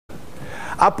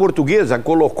A Portuguesa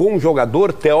colocou um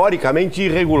jogador teoricamente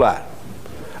irregular,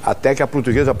 até que a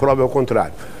Portuguesa prove ao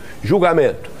contrário.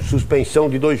 Julgamento, suspensão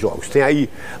de 2 jogos. Tem aí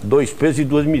 2 pesos e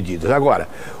 2 medidas. Agora,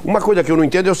 uma coisa que eu não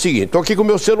entendo é o seguinte: estou aqui com o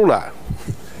meu celular.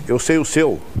 Eu sei o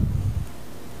seu.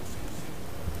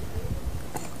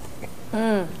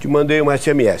 Te mandei um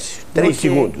SMS. 3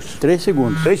 segundos. 3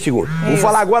 segundos. 3 segundos. Vou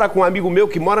falar agora com um amigo meu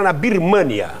que mora na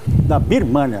Birmânia. Na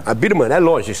Birmânia? A Birmânia, é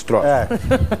longe esse troço.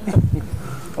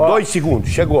 2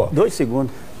 segundos, chegou. 2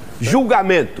 segundos.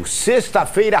 Julgamento,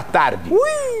 sexta-feira à tarde.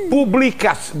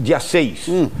 Dia 6.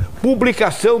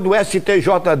 Publicação do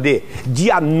STJD,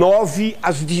 dia 9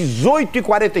 às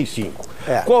 18h45.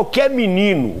 Qualquer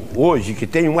menino hoje que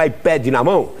tem um iPad na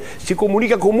mão se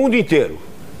comunica com o mundo inteiro,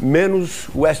 menos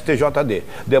o STJD.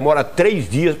 Demora 3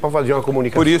 dias para fazer uma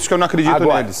comunicação. Por isso que eu não acredito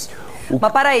neles.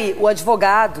 Mas peraí, o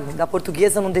advogado da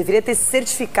Portuguesa não deveria ter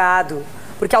certificado,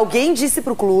 porque alguém disse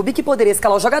pro clube que poderia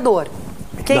escalar o jogador.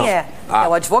 Quem é? É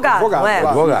o advogado, não é?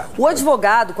 Advogado. O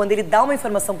advogado, quando ele dá uma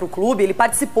informação pro clube, ele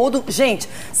participou do... Gente,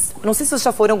 não sei se vocês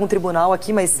já foram em algum tribunal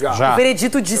aqui, mas o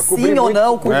veredito de sim ou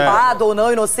não, culpado ou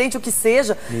não, inocente, o que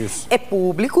seja, é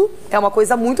público, é uma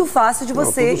coisa muito fácil de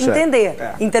você entender,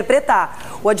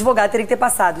 interpretar. O advogado teria que ter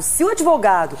passado. Se o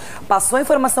advogado passou a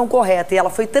informação correta e ela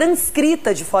foi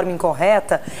transcrita de forma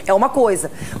incorreta, é uma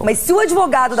coisa. Mas se o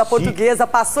advogado da Portuguesa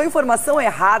passou a informação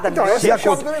errada... Então, essa é a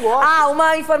chave do negócio.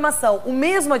 Uma informação. O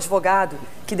mesmo advogado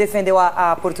que defendeu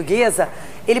a Portuguesa,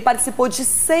 ele participou de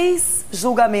 6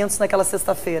 julgamentos naquela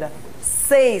sexta-feira.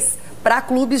 6 para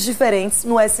clubes diferentes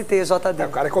no STJD. O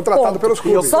cara é contratado pelos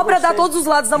clubes. Só para dar todos os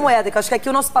lados da moeda, que eu acho que aqui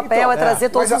o nosso papel é trazer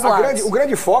todos os lados. O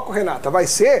grande foco, Renata, vai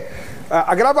ser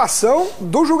a gravação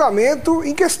do julgamento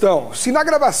em questão. Se na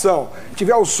gravação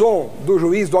tiver o som do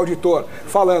juiz, do auditor,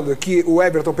 falando que o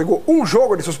Aberto pegou 1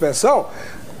 jogo de suspensão,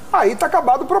 aí tá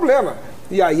acabado o problema.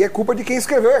 E aí é culpa de quem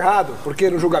escreveu errado, porque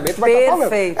no julgamento vai estar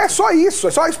falando. É só isso,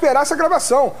 é só esperar essa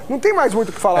gravação. Não tem mais muito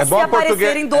o que falar. Se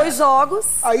aparecerem 2 jogos...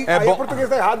 Aí a Portuguesa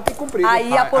tá errado, tem que cumprir.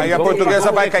 Aí a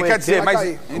Portuguesa vai cair. Quer dizer,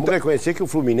 mas... Vamos reconhecer que o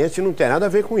Fluminense não tem nada a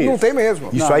ver com isso. Não tem mesmo.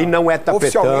 Isso aí não é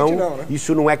tapetão,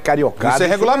 isso não é cariocado. Isso é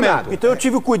regulamento. Então eu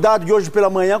tive o cuidado de hoje pela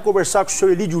manhã conversar com o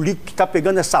senhor Elídio Lico, que tá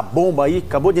pegando essa bomba aí.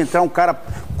 Acabou de entrar um cara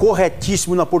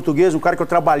corretíssimo na Portuguesa, um cara que eu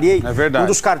trabalhei. É verdade. Um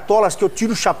dos cartolas que eu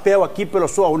tiro o chapéu aqui pela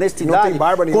sua honestidade. Não tem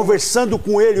barba nenhuma. Conversando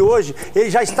com ele hoje, ele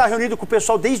já está reunido com o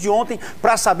pessoal desde ontem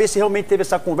para saber se realmente teve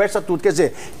essa conversa, tudo. Quer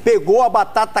dizer, pegou a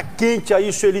batata quente aí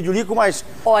o seu Elídio Lico, mas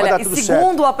olha, vai dar tudo segundo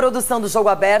certo. a produção do Jogo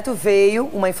Aberto, veio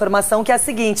uma informação que é a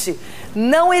seguinte: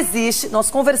 não existe,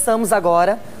 nós conversamos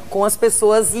agora com as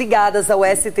pessoas ligadas ao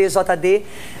STJD,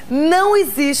 não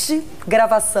existe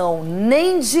gravação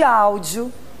nem de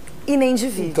áudio e nem de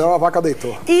vídeo. Então a vaca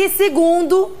deitou. E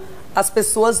segundo as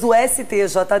pessoas do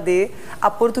STJD,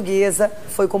 a Portuguesa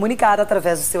foi comunicada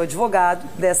através do seu advogado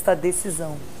desta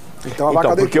decisão. Então a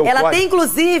vaca deitou. Ela tem,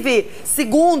 inclusive,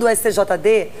 segundo o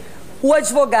STJD, o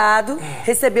advogado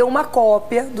recebeu uma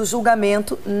cópia do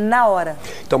julgamento na hora.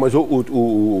 Então, mas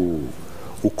o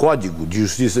Código de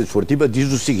Justiça Esportiva diz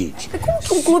o seguinte... Como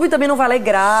que um clube também não vai lá e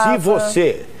grava?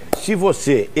 Se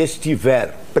você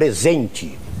estiver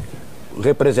presente,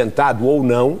 representado ou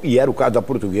não, e era o caso da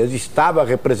Portuguesa, estava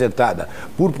representada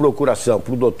por procuração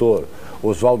por doutor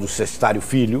Oswaldo Cestário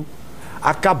Filho,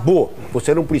 acabou.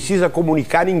 Você não precisa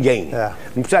comunicar ninguém.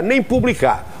 Não precisa nem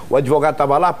publicar. O advogado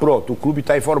estava lá, pronto, o clube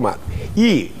está informado.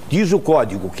 E diz o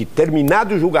código que,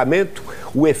 terminado o julgamento,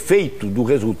 o efeito do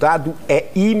resultado é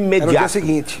imediato. É no dia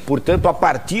seguinte. Portanto, a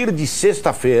partir de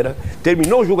sexta-feira,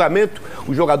 terminou o julgamento,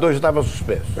 o jogador já estava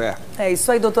suspenso. É isso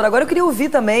aí, doutor. Agora eu queria ouvir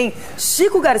também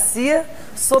Chico Garcia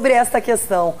sobre esta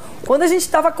questão. Quando a gente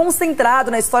estava concentrado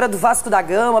na história do Vasco da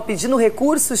Gama, pedindo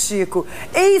recurso, Chico,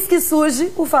 eis que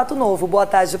surge o fato novo. Boa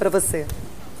tarde para você.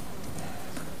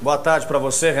 Boa tarde para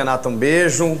você, Renata. Um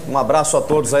beijo, um abraço a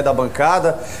todos aí da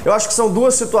bancada. Eu acho que são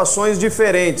 2 situações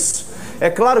diferentes. É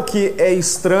claro que é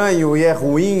estranho e é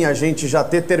ruim a gente já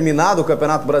ter terminado o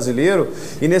Campeonato Brasileiro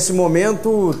e, nesse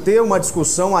momento, ter uma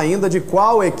discussão ainda de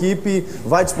qual equipe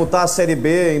vai disputar a Série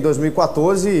B em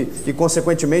 2014 e,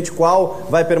 consequentemente, qual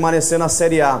vai permanecer na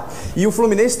Série A. E o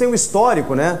Fluminense tem um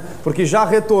histórico, né? Porque já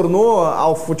retornou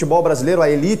ao futebol brasileiro, à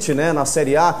elite, né? Na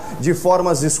Série A, de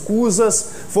formas escusas.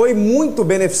 Foi muito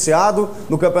beneficiado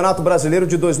no Campeonato Brasileiro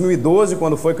de 2012,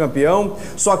 quando foi campeão.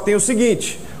 Só que tem o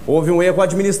seguinte... Houve um erro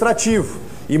administrativo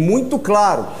e muito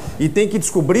claro, e tem que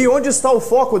descobrir onde está o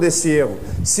foco desse erro.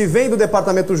 Se vem do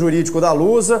departamento jurídico da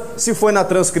Lusa, se foi na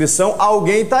transcrição,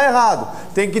 alguém está errado.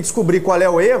 Tem que descobrir qual é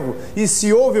o erro e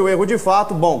se houve o erro de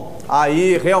fato, bom,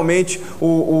 aí realmente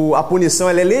a punição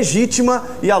ela é legítima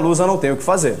e a Lusa não tem o que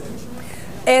fazer.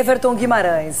 Everton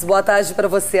Guimarães, boa tarde para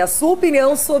você. A sua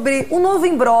opinião sobre o novo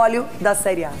imbróglio da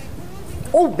Série A.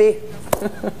 Ou B.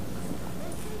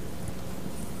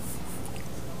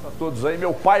 Todos aí,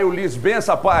 meu pai Ulisses,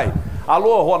 benção, pai.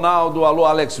 Alô, Ronaldo, alô,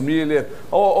 Alex Miller.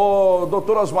 Ô,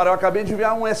 doutor Osmar, eu acabei de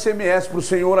enviar um SMS pro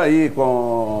senhor aí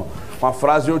com a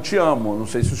frase "eu te amo". Não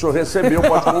sei se o senhor recebeu,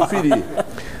 pode conferir.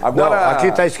 Agora, não, aqui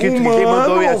está escrito que quem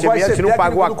mandou o SMS não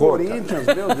pagou a conta.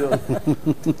 Meu Deus.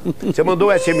 Você mandou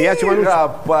o SMS, mas não...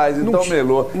 Rapaz, então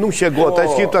melou. Não chegou, está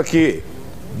escrito aqui,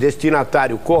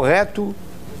 destinatário correto,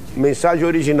 mensagem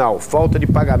original, falta de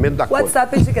pagamento da conta.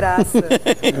 WhatsApp é de graça.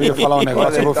 Eu ia falar um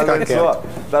negócio, eu vou ficar quieto.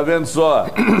 Tá vendo só?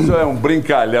 Isso é um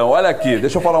brincalhão. Olha aqui,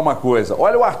 deixa eu falar uma coisa.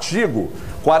 Olha o artigo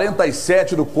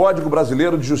 47 do Código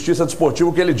Brasileiro de Justiça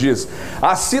Desportiva, que ele diz: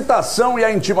 a citação e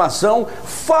a intimação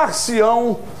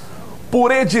far-se-ão por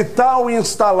edital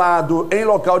instalado em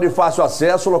local de fácil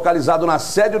acesso, localizado na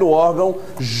sede do órgão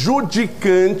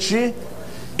judicante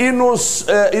e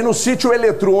no sítio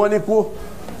eletrônico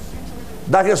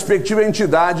da respectiva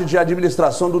entidade de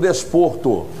administração do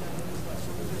desporto.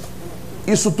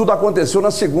 Isso tudo aconteceu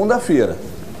na segunda-feira.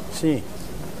 Sim.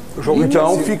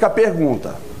 Então fica a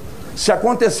pergunta. Se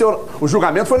aconteceu, o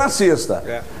julgamento foi na sexta,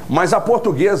 mas a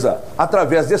Portuguesa,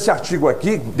 através desse artigo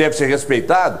aqui, deve ser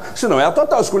respeitado, senão é a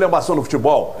total esculhambação no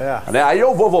futebol. Né? Aí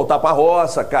eu vou voltar pra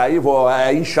roça, cair,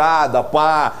 inchada,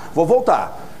 pá, vou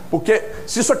voltar. Porque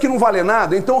se isso aqui não vale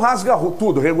nada, então rasga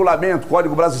tudo, regulamento,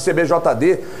 Código Brasileiro,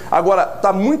 CBJD. Agora,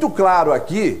 tá muito claro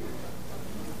aqui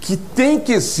que tem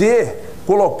que ser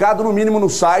colocado no mínimo no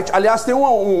site. Aliás, tem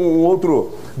um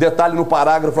outro detalhe no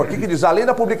parágrafo aqui que diz: além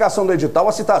da publicação do edital,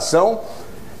 a citação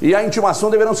e a intimação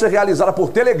deverão ser realizadas por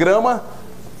telegrama.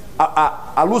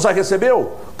 A Lusa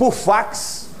recebeu? Por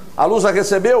fax. A Lusa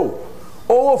recebeu?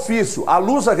 Ou ofício. A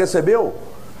Lusa recebeu?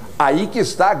 Aí que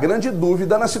está a grande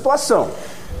dúvida na situação.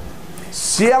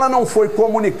 Se ela não foi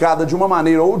comunicada de uma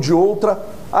maneira ou de outra,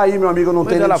 aí, meu amigo, não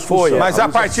tem nem discussão. Mas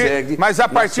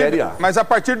a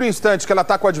partir do instante que ela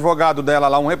está com o advogado dela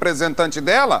lá, um representante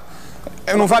dela,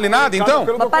 não vale nada, então?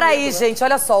 Mas peraí, gente,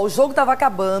 olha só, o jogo estava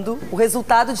acabando, o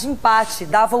resultado de empate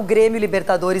dava o Grêmio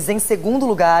Libertadores em segundo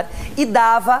lugar e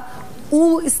dava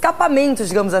o escapamento,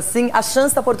 digamos assim, a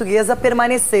chance da Portuguesa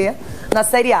permanecer na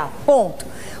Série A. Ponto.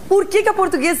 Por que a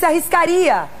Portuguesa se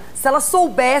arriscaria, se ela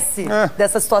soubesse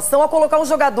dessa situação, a colocar um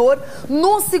jogador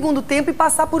no segundo tempo e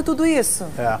passar por tudo isso?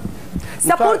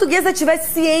 Se a Portuguesa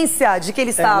tivesse ciência de que ele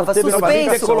estava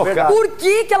suspenso, por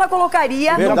que ela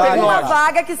colocaria uma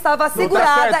vaga que estava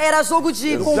assegurada? Era jogo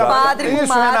de compadre,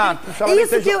 comadre.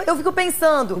 Isso que eu fico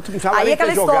pensando. Aí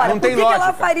aquela história, por que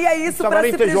ela faria isso para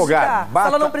se prejudicar? Se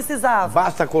ela não precisava.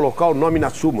 Basta colocar o nome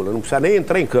na súmula, não precisa nem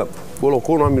entrar em campo.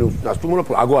 Colocou o nome na súmula.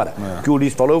 Agora, o que o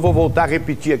Ulisses falou, eu vou voltar a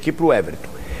repetir aqui para o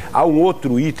Everton. Há um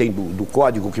outro item do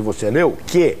código que você leu,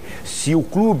 que se o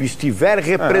clube estiver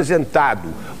representado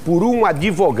por um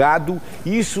advogado,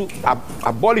 isso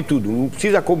abole tudo. Não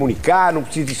precisa comunicar, não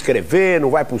precisa escrever, não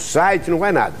vai para o site, não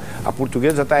vai nada. A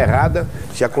Portuguesa está errada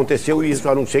se aconteceu isso,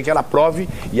 a não ser que ela prove,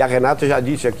 e a Renata já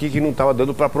disse aqui que não estava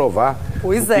dando para provar.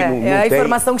 Pois é, a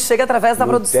informação que chega através da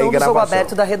produção do Jogo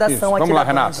Aberto da redação aqui da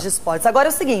Band de Esportes. Agora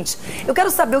é o seguinte, eu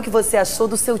quero saber o que você achou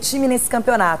do seu time nesse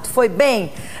campeonato. Foi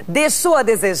bem? Deixou a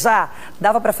desejar?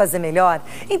 Dava para fazer melhor?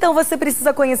 Então você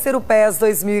precisa conhecer o PES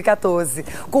 2014.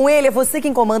 Com ele é você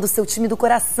quem comanda o seu time do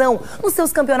coração nos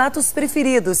seus campeonatos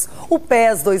preferidos. O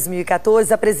PES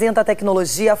 2014 apresenta a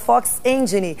tecnologia Fox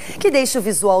Engine, que deixa o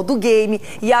visual do game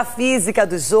e a física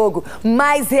do jogo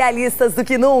mais realistas do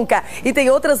que nunca. E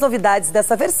tem outras novidades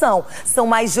dessa versão. São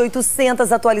mais de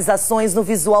 800 atualizações no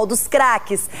visual dos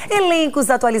craques,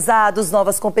 elencos atualizados,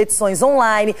 novas competições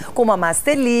online, como a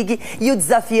Master League e o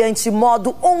desafiante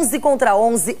modo 11 contra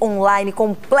 11 online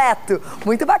completo.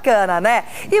 Muito bacana, né?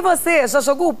 E você, já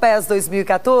jogou o PES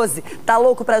 2014? Tá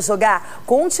louco pra jogar?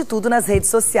 Conte tudo nas redes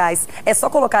sociais. É só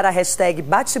colocar a hashtag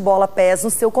BateBolaPES no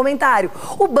seu comentário.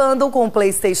 O bundle com o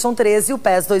PlayStation 13 e o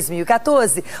PES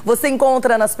 2014 você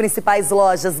encontra nas principais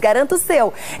lojas. Garanta o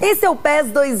seu. Esse é o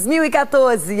PES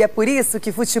 2014 e é por isso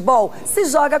que futebol se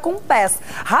joga com PES.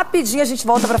 Rapidinho a gente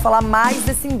volta pra falar mais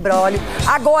desse imbróglio.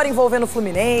 Agora envolvendo o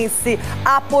Fluminense,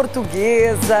 a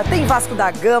Portuguesa, tem Vasco da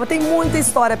Gama, tem muita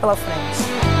história pela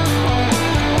frente.